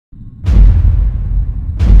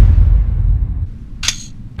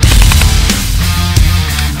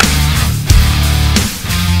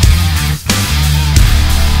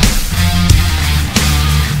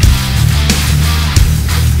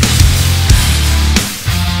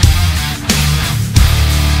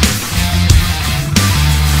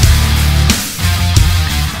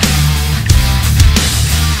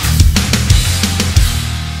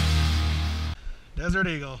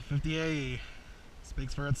Desert Eagle, 50 AE.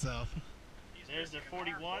 Speaks for itself. There's the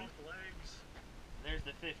 41. There's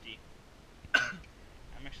the 50. I'm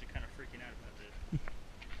actually kind of freaking out about this.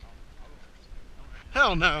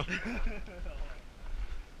 Hell no.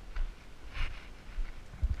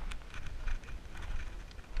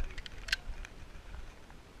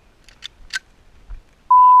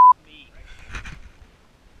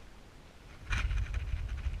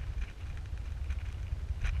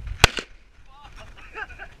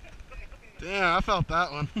 Damn, I felt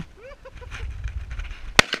that one.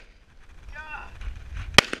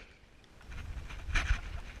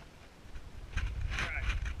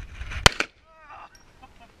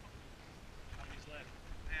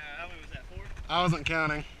 I wasn't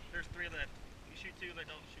counting. There's 3 left. You shoot 2, let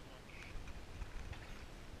don't shoot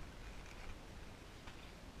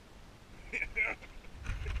 1.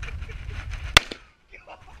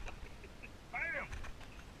 Bam!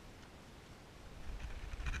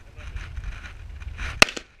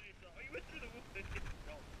 You went through the wood.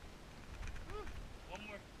 One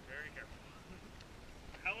more. Very careful.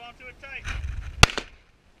 Hold on to it tight.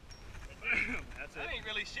 That's it. That ain't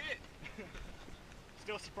really shit.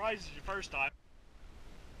 Still surprises you first time.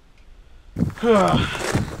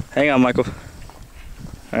 Hang on, Michael.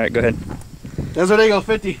 Alright, go ahead. Desert Eagle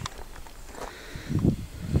 50.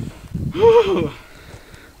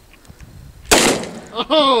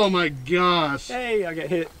 Oh my gosh. Hey, I got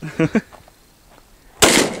hit.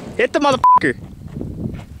 Hit the motherfucker.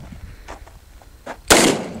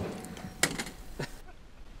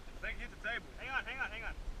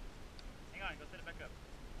 Go set it back up.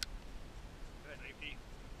 Go ahead, AP.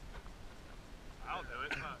 I'll do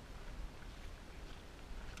it.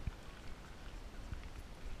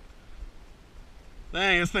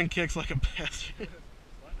 Dang, this thing kicks like a bastard. Keep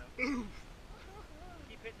hitting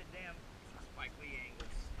the damn Spike Lee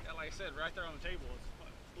angles. Yeah, like I said, right there on the table,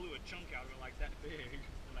 it blew a chunk out of it like that big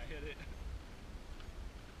when I hit it.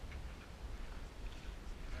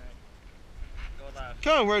 Alright. Go live.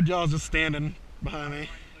 Kind of weird y'all's just standing behind me.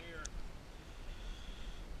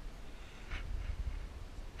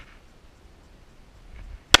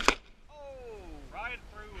 Right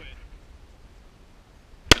through it.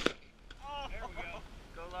 Oh, there we go.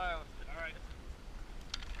 Go loud. Alright.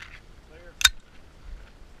 Clear.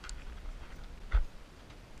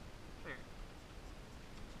 Clear.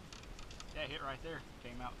 Yeah, hit right there.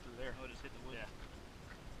 Came out through there. Oh, just hit the wood. Yeah.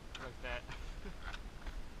 Like that.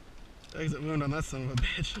 Exit wound on that son of a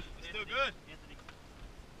bitch. It's still good. Anthony.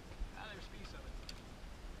 Ah, there's a piece of it.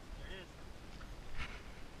 There it is.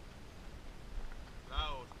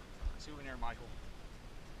 Loud. Souvenir, Michael.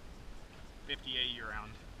 50 AE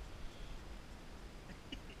round.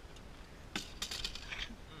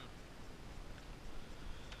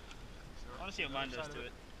 I want to see what mine does to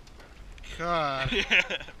it. God. Yeah. I want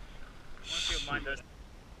to see what mine does.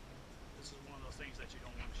 This is one of those things that you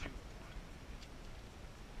don't want to shoot.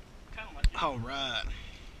 Kind of like it. All right.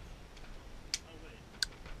 Oh, wait.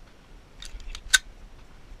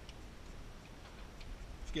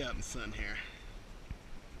 Let's get out in the sun here.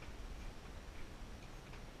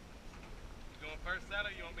 You going first, Sal, or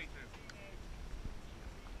you want me to?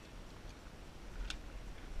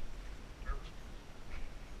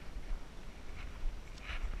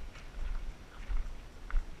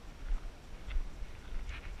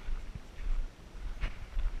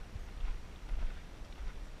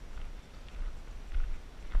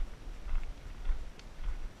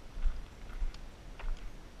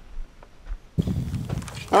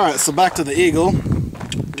 Alright, so back to the Eagle.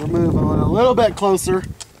 We're moving a little bit closer.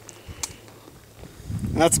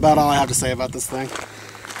 That's about all I have to say about this thing. I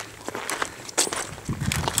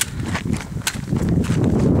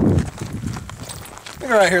think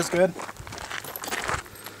right here's good.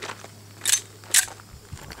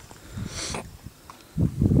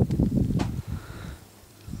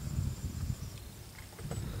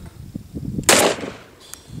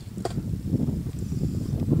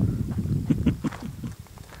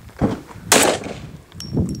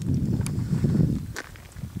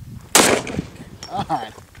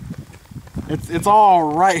 Alright. It's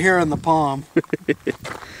all right here in the palm.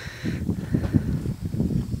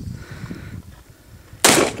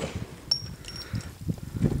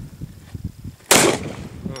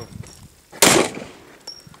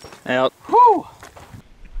 Out. Whew.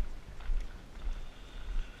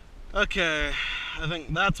 Okay, I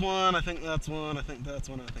think that's one, I think that's one, I think that's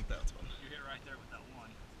one, I think that's one. You hit right there with that one.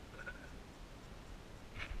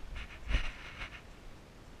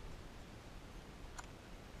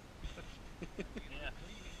 Yeah.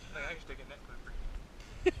 I can stick in that clipper.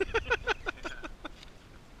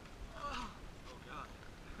 Oh,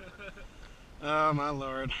 God. Oh my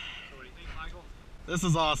lord. So what do you think, Michael? This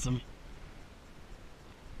is awesome.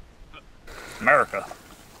 America.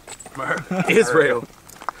 Israel.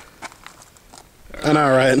 I know,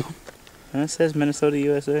 right? It says Minnesota,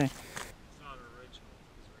 USA. It's not original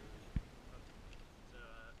Israeli.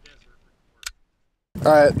 It's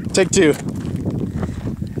desert. Alright, take two.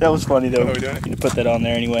 That was funny though. Oh, we doing it? You put that on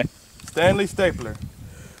there anyway. Stanley stapler.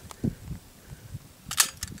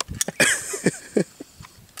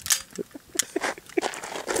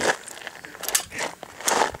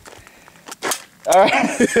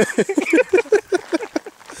 Alright.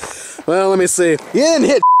 Well, let me see. You didn't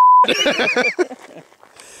hit.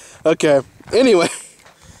 Okay, anyway.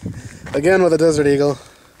 Again with a Desert Eagle.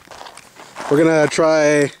 We're gonna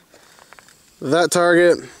try that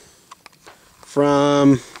target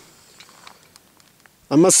from,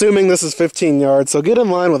 I'm assuming this is 15 yards, so get in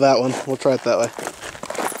line with that one. We'll try it that way.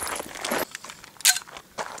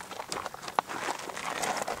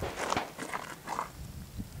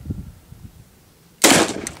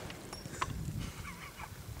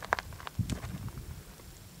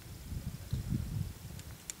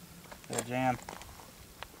 Good jam.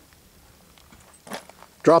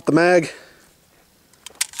 Drop the mag.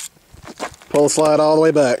 Pull the slide all the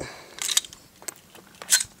way back.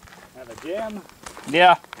 Have a jam.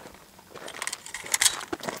 Yeah.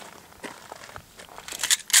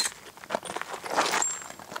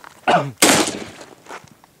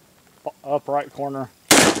 Up right corner.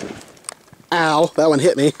 Ow, that one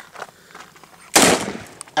hit me.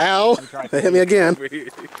 Ow, that hit me again.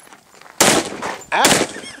 Ow.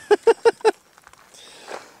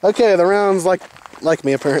 Okay, the round's like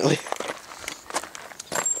me apparently.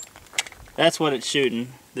 That's what it's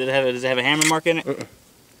shooting. Does it have a hammer mark in it?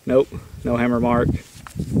 Nope. No hammer mark.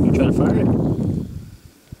 You try to fire it?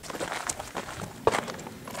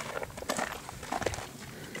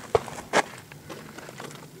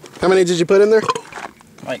 How many did you put in there?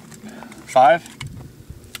 Like 5.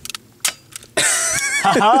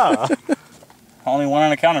 Haha! Only one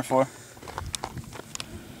unaccounted for.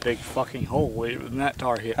 Big fucking hole when that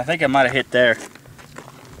tar hit. I think I might have hit there.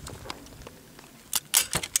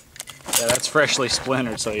 Yeah, that's freshly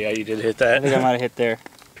splintered, so yeah, you did hit I that. think I might have hit there.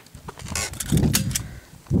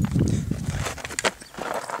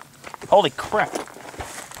 Holy crap!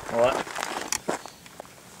 What?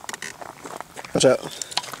 Watch out.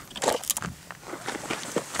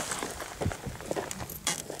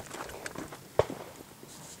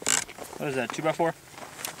 What is that, 2x4?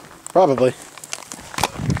 Probably.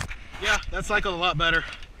 Yeah, that cycled a lot better.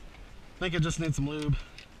 I think it just needs some lube.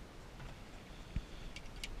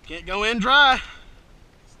 Can't go in dry.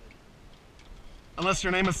 Unless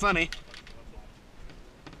your name is Sunny.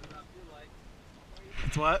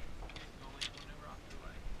 It's what?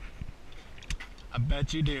 I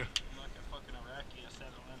bet you do.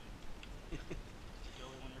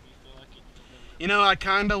 You know, I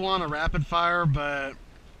kinda want a rapid fire, but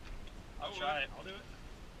I'll try it. I'll do it.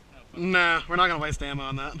 nah, we're not gonna waste ammo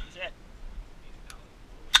on that. That's it.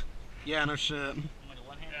 Yeah, no shit. Yeah,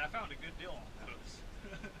 I found a good deal on those.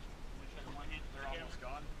 They're almost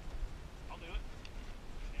gone. I'll do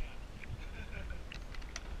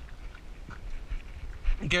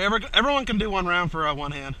it. Okay, everyone can do one round for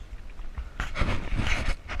one hand.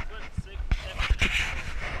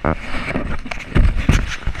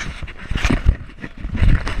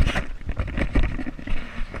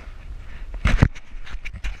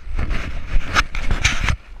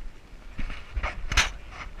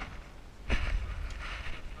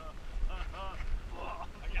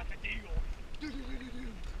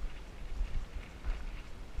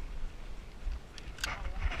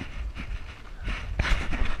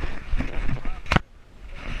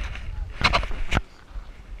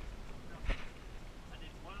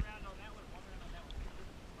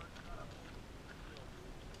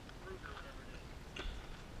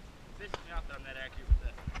 I'm that accurate with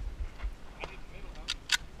that.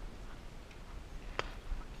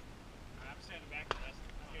 I'm standing back to this.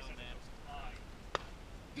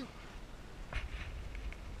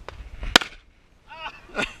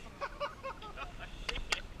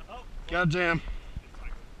 Got a jam.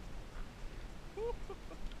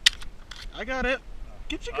 I got it.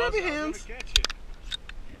 Get your grubby hands. Catch it.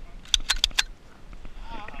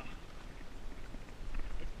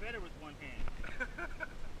 It's better with one hand.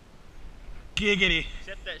 Giggity.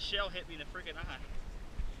 Except that shell hit me in the freaking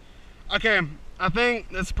eye. Okay, I think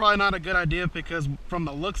that's probably not a good idea because from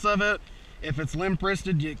the looks of it, if it's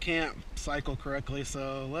limp-wristed, you can't cycle correctly,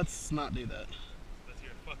 so let's not do that. That's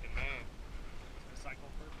your fucking man. Cycle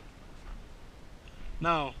perfect.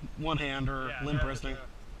 No, one hand or Yeah, limp-wristing.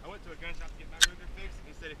 I went to a gun shop to get my Ruger fixed, and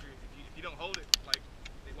he said if you don't hold it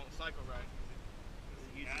cycle right.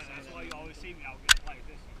 That's why you always see me out getting like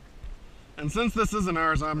this one. And since this isn't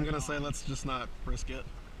ours, I'm gonna say let's just not risk it.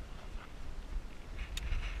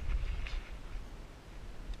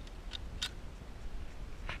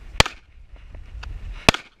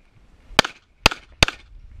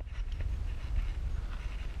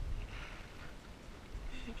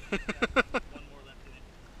 One more left in it.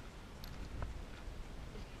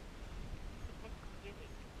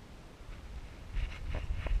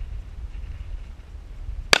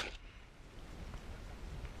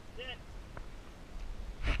 Dead.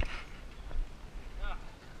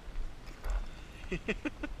 I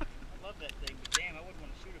love that thing, but damn, I wouldn't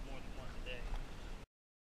want to shoot it more than once a day.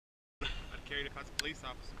 I'd carry it if I was a police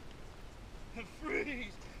officer.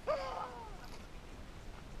 Freeze! Ah!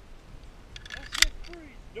 I said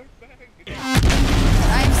freeze, dirtbag!